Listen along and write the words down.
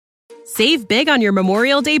Save big on your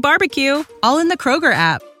Memorial Day barbecue, all in the Kroger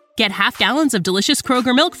app. Get half gallons of delicious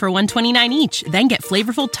Kroger milk for $1.29 each. Then get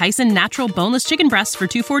flavorful Tyson natural boneless chicken breasts for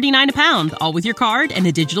 $2.49 a pound, all with your card and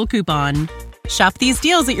a digital coupon. Shop these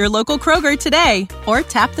deals at your local Kroger today, or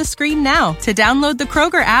tap the screen now to download the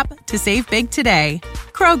Kroger app to save big today.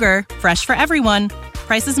 Kroger, fresh for everyone.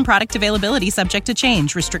 Prices and product availability subject to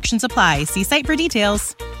change. Restrictions apply. See site for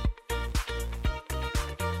details.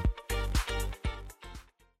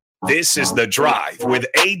 This is The Drive with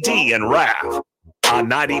AD and Rav on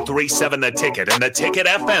 93.7 The Ticket and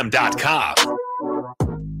theticketfm.com.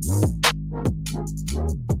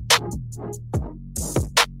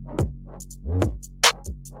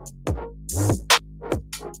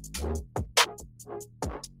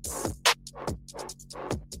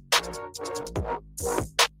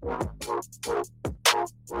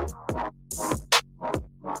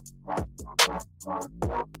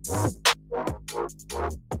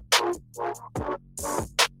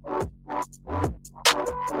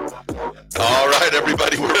 All right,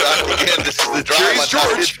 everybody, we're back again. This is The Drive on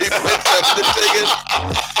George.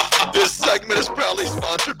 This segment is proudly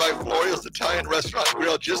sponsored by Florio's Italian Restaurant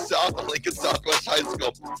Grill, just south of Lincoln Southwest High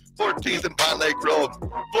School, 14th and Pine Lake Road.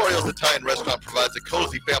 Florio's Italian Restaurant provides a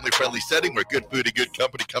cozy, family-friendly setting where good food and good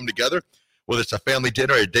company come together. Whether it's a family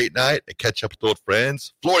dinner or a date night, a catch up with old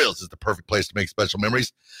friends, Florio's is the perfect place to make special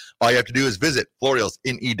memories. All you have to do is visit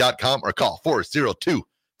FloriosNE.com or call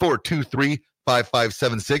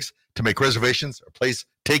 402-423-5576 to make reservations or place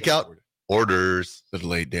takeout orders. The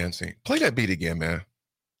delayed dancing. Play that beat again, man.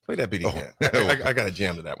 Play that beat again. I got a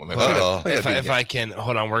jam to that one, man. If I can,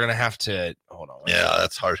 hold on. We're going to have to, hold on. Yeah,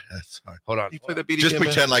 that's hard. Hold on. You play that beat just again,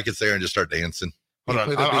 pretend man? like it's there and just start dancing. Hold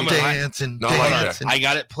on. I'm dancing. No, dancing. I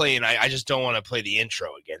got it playing. I just don't want to play the intro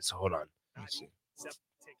again. So hold on.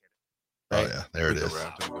 Oh, yeah. There it is.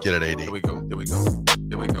 Get it, AD. Here we go.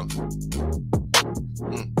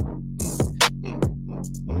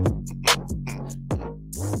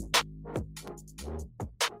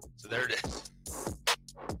 So there it is.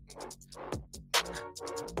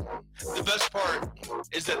 The best part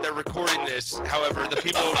is that they're recording this. However, the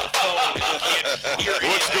people on the phone can't hear it.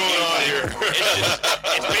 What's going on here?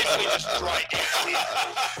 It's basically just dry dancing.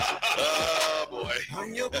 Oh, boy.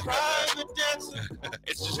 I'm your private dancer.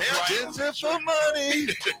 It's just dry Dancer for money.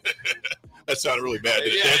 That sounded really bad.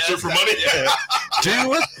 Yeah, Dancer for money? Yeah.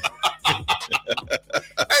 Do it.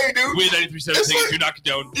 Hey, dude. We 93.7 things. Do not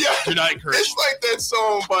condone. Yeah. Do not encourage. It's like that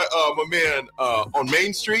song by my man on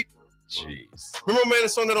Main Street. Jeez. Remember, man, the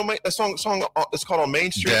song that song it's called On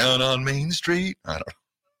Main Street. Down on Main Street. I don't know.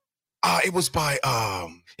 It was by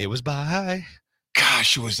It was by.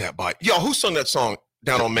 gosh, who was that by? Yo, who sung that song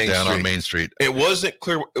Down on Main Street? Down on Main Street. It wasn't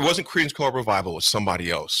Creedence Clearwater Revival. It was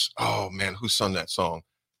somebody else. Oh man, who sung that song?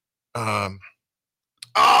 It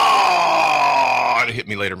hit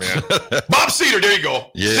me later, man. Bob Seger, there you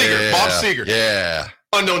go. Yeah. Seger, Bob Seger. Yeah.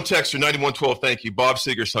 Unknown texter, 9112, thank you. Bob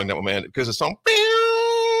Seger sung that one, man, because the song,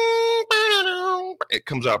 it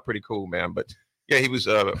comes out pretty cool, man. But yeah, he was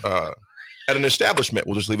at an establishment.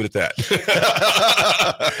 We'll just leave it at that.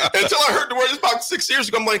 Until I heard the word, about 6 years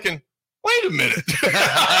ago, I'm like, wait a minute.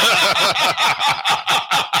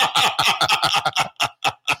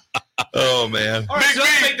 Oh, man. All right, Big so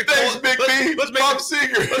let's B, make the thanks, cold, Big B. let's make Bob the,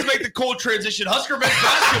 Seger. let's make the cold transition. Husker men's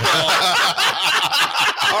basketball.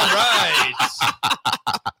 All right.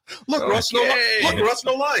 Look, Russ, no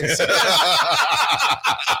lines.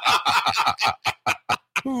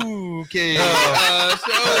 Okay.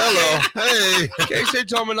 Hello. Hey. Casey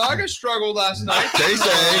Tominaga struggled last night.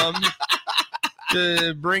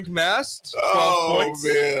 The Brink Mast, 12 points.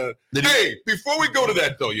 Man. Hey, before we go to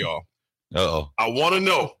that, though, y'all, Uh-oh. I want to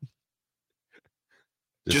know.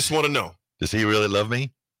 Just want to know. Does he really love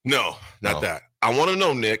me? No, not No. that. I want to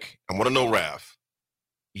know, Nick. I want to know, Raph.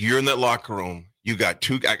 You're in that locker room. You got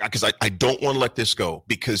two guys, because I don't want to let this go,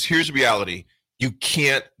 because here's the reality. You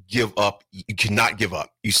can't give up. You cannot give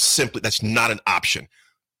up. That's not an option.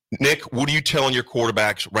 Nick, what are you telling your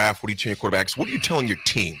quarterbacks? Raph, what are you telling your quarterbacks? What are you telling your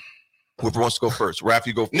team? Whoever wants to go first. Raph,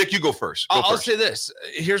 you go. Nick, you go first. I'll say this.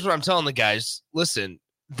 Here's what I'm telling the guys. Listen,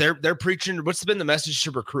 they're preaching. What's been the message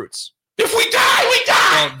to recruits? If we die, we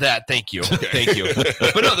die. Well, thank you. Thank you.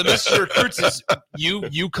 But no, the message to recruits is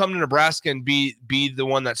you come to Nebraska and be the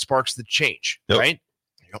one that sparks the change, right?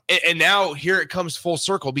 Yep. And now here it comes full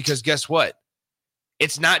circle, because guess what?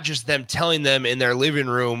 It's not just them telling them in their living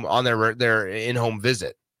room on their in-home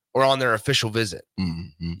visit or on their official visit.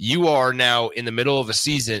 Mm-hmm. You are now in the middle of a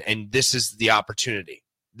season, and this is the opportunity.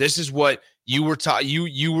 This is what you were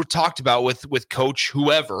talked about with Coach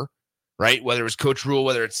whoever, right? Whether it was Coach Rule,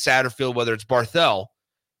 whether it's Satterfield, whether it's Barthel.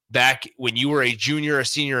 back when you were a junior or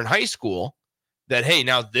senior in high school that, hey,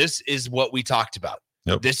 now this is what we talked about.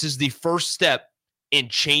 Yep. This is the first step in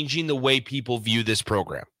changing the way people view this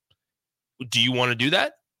program. Do you want to do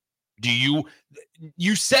that?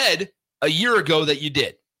 You said a year ago that you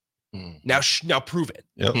did. Now prove it.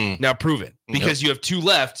 Yep. Now prove it, because you have 2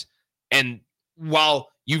 left. And while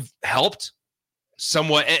you've helped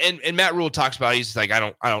somewhat, and Matt Rule talks about, he's like, I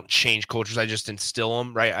don't change cultures. I just instill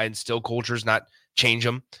them, right? I instill cultures, not change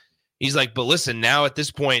them. He's like, but listen, now at this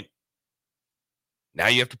point, now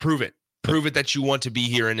you have to prove it. Prove it that you want to be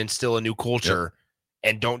here and instill a new culture,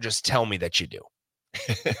 and don't just tell me that you do.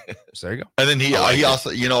 So there you go. And then he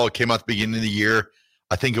also, came out at the beginning of the year.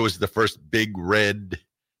 I think it was the first Big Red.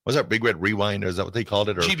 Was that Big Red Rewind, or is that what they called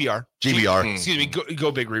it? Or GBR. Excuse me.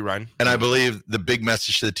 Go Big Rewind. And I believe the big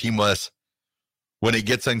message to the team was, when it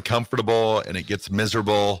gets uncomfortable and it gets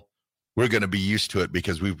miserable, we're going to be used to it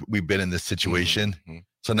because we've been in this situation. Mm-hmm.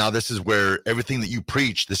 So now this is where everything that you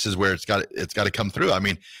preach, this is where it's got to come through. I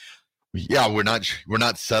mean, yeah, we're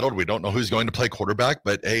not settled. We don't know who's going to play quarterback,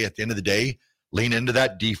 but hey, at the end of the day, lean into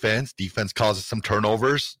that defense. Defense causes some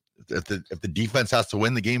turnovers. If the defense has to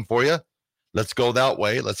win the game for you, let's go that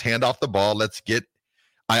way. Let's hand off the ball. Let's get.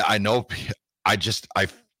 I know.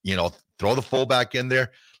 Throw the fullback in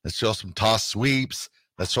there. Let's show some toss sweeps.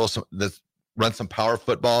 Let's run some power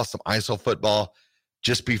football, some ISO football.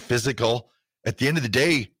 Just be physical. At the end of the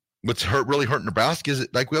day, what's really hurting Nebraska is,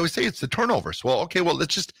 like we always say, it's the turnovers. Well, okay,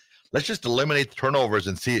 let's just eliminate the turnovers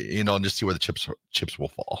and see, and just see where the chips will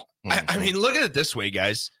fall. I mean, look at it this way,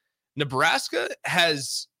 guys. Nebraska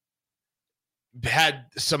has had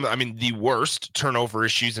the worst turnover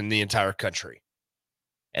issues in the entire country.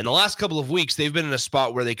 And the last couple of weeks, they've been in a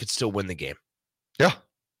spot where they could still win the game. Yeah.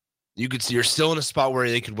 You could see you're still in a spot where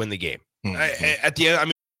they could win the game. At the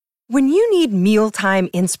end, When you need mealtime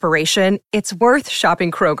inspiration, it's worth shopping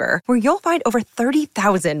Kroger, where you'll find over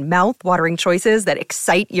 30,000 mouth-watering choices that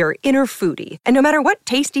excite your inner foodie. And no matter what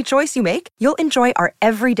tasty choice you make, you'll enjoy our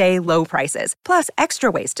everyday low prices, plus extra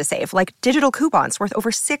ways to save, like digital coupons worth over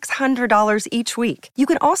 $600 each week. You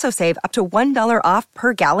can also save up to $1 off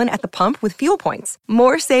per gallon at the pump with fuel points.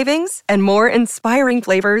 More savings and more inspiring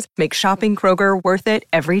flavors make shopping Kroger worth it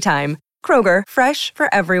every time. Kroger, fresh for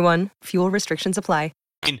everyone. Fuel restrictions apply.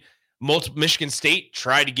 Michigan State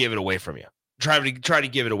tried to give it away from you. Try to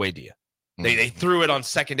give it away to you. They threw it on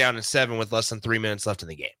 2nd down and 7 with less than 3 minutes left in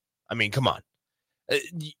the game. I mean, come on.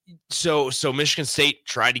 So Michigan State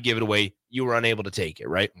tried to give it away. You were unable to take it,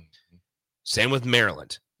 right? Same with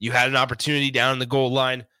Maryland. You had an opportunity down in the goal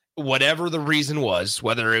line. Whatever the reason was,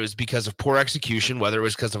 whether it was because of poor execution, whether it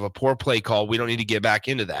was because of a poor play call, we don't need to get back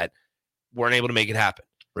into that. Weren't able to make it happen.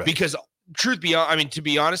 Right. Because to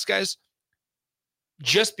be honest, guys,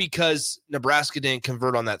 just because Nebraska didn't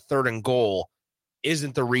convert on that 3rd and goal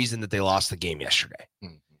isn't the reason that they lost the game yesterday.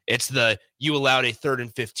 Mm-hmm. It's you allowed a 3rd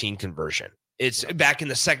and 15 conversion. It's back in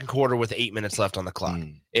the 2nd quarter with 8 minutes left on the clock.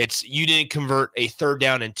 It's you didn't convert a 3rd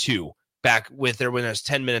down and 2 back when there was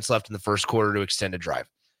 10 minutes left in the 1st quarter to extend a drive.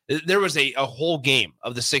 There was a whole game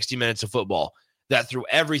of the 60 minutes of football that through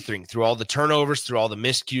everything, through all the turnovers, through all the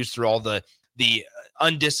miscues, through all the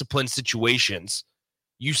undisciplined situations,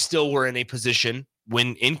 you still were in a position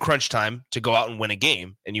when in crunch time to go out and win a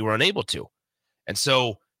game, and you were unable to. And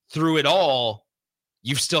so through it all,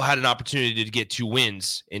 you've still had an opportunity to get 2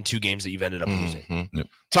 wins in 2 games that you've ended up losing. Yep.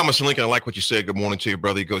 Thomas Lincoln, I like what you said. Good morning to you,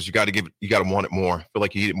 brother. He goes, you got to want it more. Feel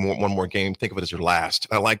like you need one more game. Think of it as your last.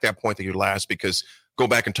 I like that point that you're last, because go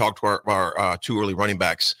back and talk to our 2 early running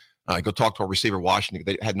backs. Go talk to our receiver, Washington.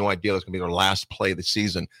 They had no idea it was going to be their last play of the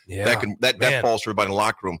season. Yeah, that falls for everybody in the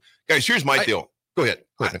locker room. Guys, here's my deal. Go ahead.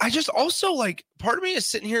 I just also, part of me is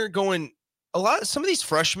sitting here going, some of these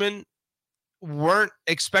freshmen weren't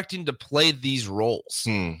expecting to play these roles.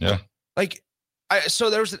 Yeah. So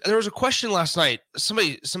there was a question last night.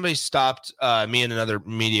 Somebody stopped me and another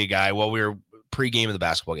media guy while we were pregame of the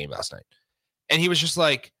basketball game last night. And he was just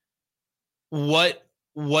like,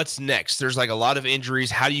 what's next? There's a lot of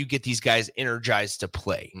injuries. How do you get these guys energized to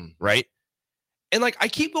play? Right. And I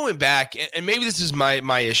keep going back, and maybe this is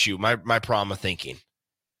my issue, my problem of thinking.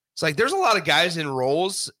 It's there's a lot of guys in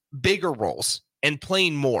roles, bigger roles, and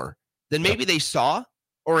playing more than maybe they saw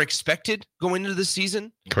or expected going into the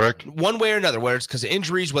season. Correct. One way or another, whether it's because of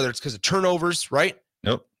injuries, whether it's because of turnovers, right?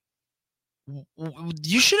 Nope.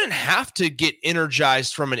 You shouldn't have to get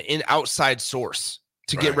energized from an outside source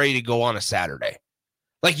to get ready to go on a Saturday.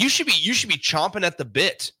 You should be chomping at the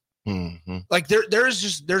bit. Mm-hmm.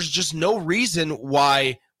 There's just no reason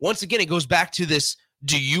why. Once again, it goes back to this: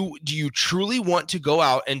 do you truly want to go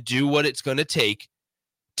out and do what it's going to take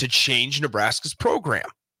to change Nebraska's program?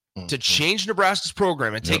 to change Nebraska's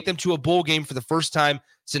program and take them to a bowl game for the first time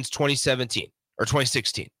since 2017 or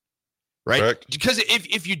 2016, right? Correct. Because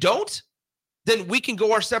if you don't, then we can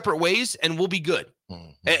go our separate ways and we'll be good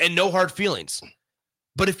and no hard feelings.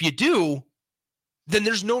 But if you do, then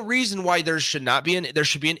there's no reason why there should be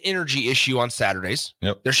an energy issue on Saturdays.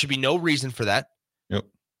 Yep. There should be no reason for that. Yep.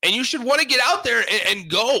 And you should want to get out there and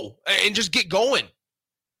go and just get going.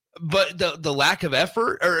 But the lack of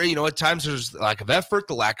effort, or, at times there's lack of effort,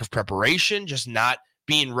 the lack of preparation, just not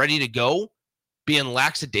being ready to go, being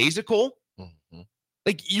lackadaisical.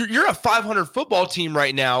 Like you're a 500 football team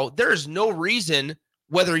right now. There is no reason,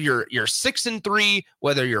 whether you're 6-3,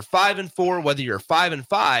 whether you're 5-4, whether you're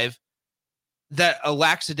 5-5, that a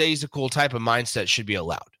lackadaisical type of mindset should be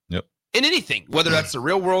allowed. Yep. In anything, whether that's the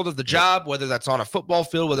real world of the job, whether that's on a football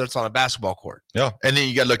field, whether it's on a basketball court. Yeah, and then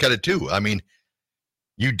you got to look at it too. I mean,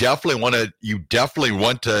 you definitely want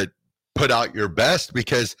to put out your best,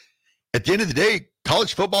 because at the end of the day,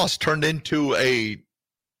 college football has turned into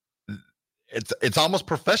it's almost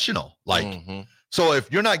professional. So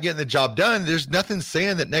if you're not getting the job done, there's nothing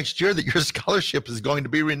saying that next year that your scholarship is going to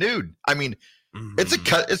be renewed. I mean,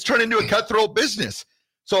 it's turned into a cutthroat business.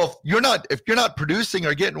 So if you're not producing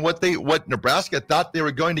or getting what Nebraska thought they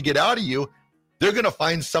were going to get out of you, they're going to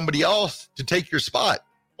find somebody else to take your spot.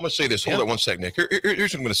 I'm going to say this. Hold on one sec, Nick.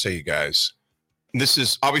 Here's what I'm going to say, you guys. This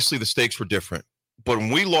is obviously the stakes were different, but when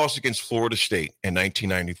we lost against Florida State in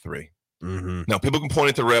 1993, now people can point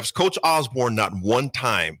at the refs. Coach Osborne not one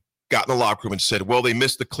time got in the locker room and said, well, they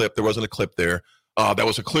missed the clip. There wasn't a clip there. That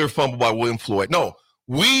was a clear fumble by William Floyd. No,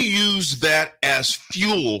 we use that as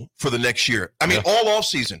fuel for the next year. I mean, all off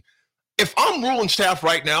season. If I'm ruling staff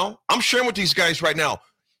right now, I'm sharing with these guys right now.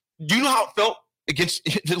 Do you know how it felt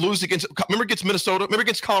to lose against Minnesota? Remember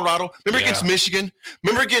against Colorado? Remember against Michigan?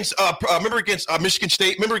 Remember against Michigan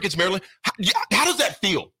State? Remember against Maryland? How does that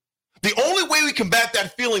feel? The only way we combat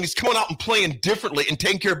that feeling is coming out and playing differently and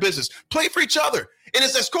taking care of business. Play for each other. And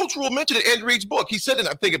as Coach Rule mentioned in Andy Reid's book, he said, and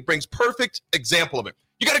I think it brings perfect example of it.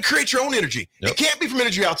 You got to create your own energy. It can't be from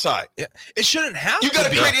energy outside. Yeah. It shouldn't have to. You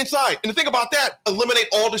got to create inside. And the thing about that, eliminate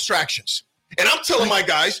all distractions. And I'm telling my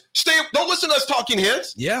guys, don't listen to us talking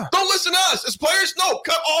heads. Yeah. Don't listen to us. As players, no,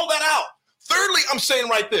 cut all that out. Thirdly, I'm saying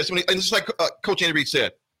this, and this is like Coach Andy Reid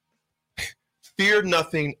said, fear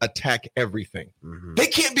nothing, attack everything. They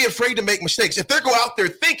can't be afraid to make mistakes. If they go out there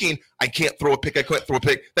thinking, I can't throw a pick,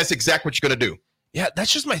 that's exactly what you're going to do. Yeah,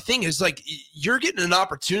 that's just my thing. Is like you're getting an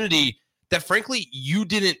opportunity that, frankly, you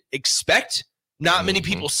didn't expect. Not many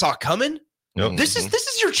people saw coming. Yep. This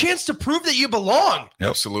is your chance to prove that you belong.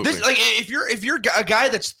 Absolutely. If you're a guy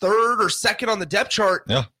that's third or second on the depth chart,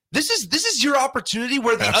 this is your opportunity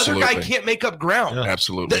where the other guy can't make up ground. Yeah.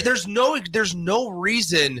 Absolutely. There's no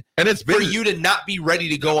reason and for you to not be ready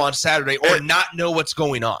to go on Saturday or not know what's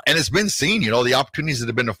going on. And it's been seen, the opportunities that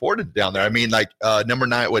have been afforded down there. I mean, like number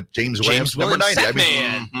 9, James Williams, number 90. I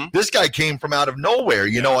mean, this guy came from out of nowhere,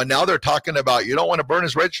 and now they're talking about you don't want to burn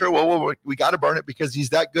his red shirt. Well, we got to burn it because he's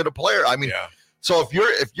that good a player. I mean. So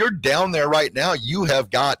if you're down there right now, you have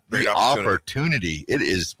got the opportunity. It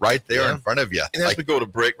is right there in front of you. And as we go to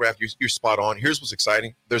break, Raph, you're spot on. Here's what's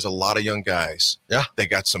exciting. There's a lot of young guys. Yeah. They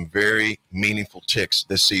got some very meaningful ticks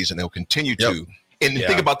this season. They'll continue to. And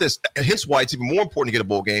think about this. Hence why it's even more important to get a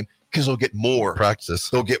bowl game, because they'll get more practice.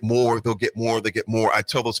 They'll get more. I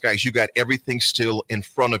tell those guys, you got everything still in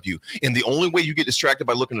front of you. And the only way you get distracted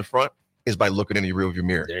by looking in front is by looking in the rearview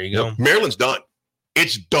mirror. There you go. Maryland's done.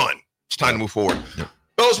 It's done. It's time to move forward.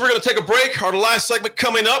 Fellas, we're going to take a break. Our last segment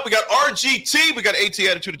coming up. We got RGT. We got AT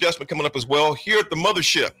Attitude Adjustment coming up as well here at the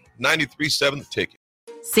Mothership. 93.7 The Ticket.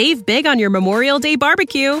 Save big on your Memorial Day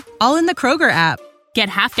barbecue, all in the Kroger app. Get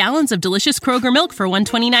half gallons of delicious Kroger milk for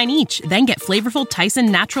 $1.29 each. Then get flavorful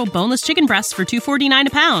Tyson natural boneless chicken breasts for $2.49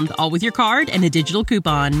 a pound, all with your card and a digital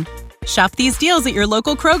coupon. Shop these deals at your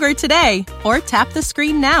local Kroger today, or tap the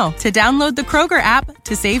screen now to download the Kroger app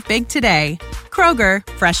to save big today. Kroger,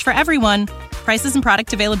 fresh for everyone. Prices and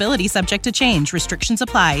product availability subject to change. Restrictions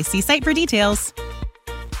apply. See site for details.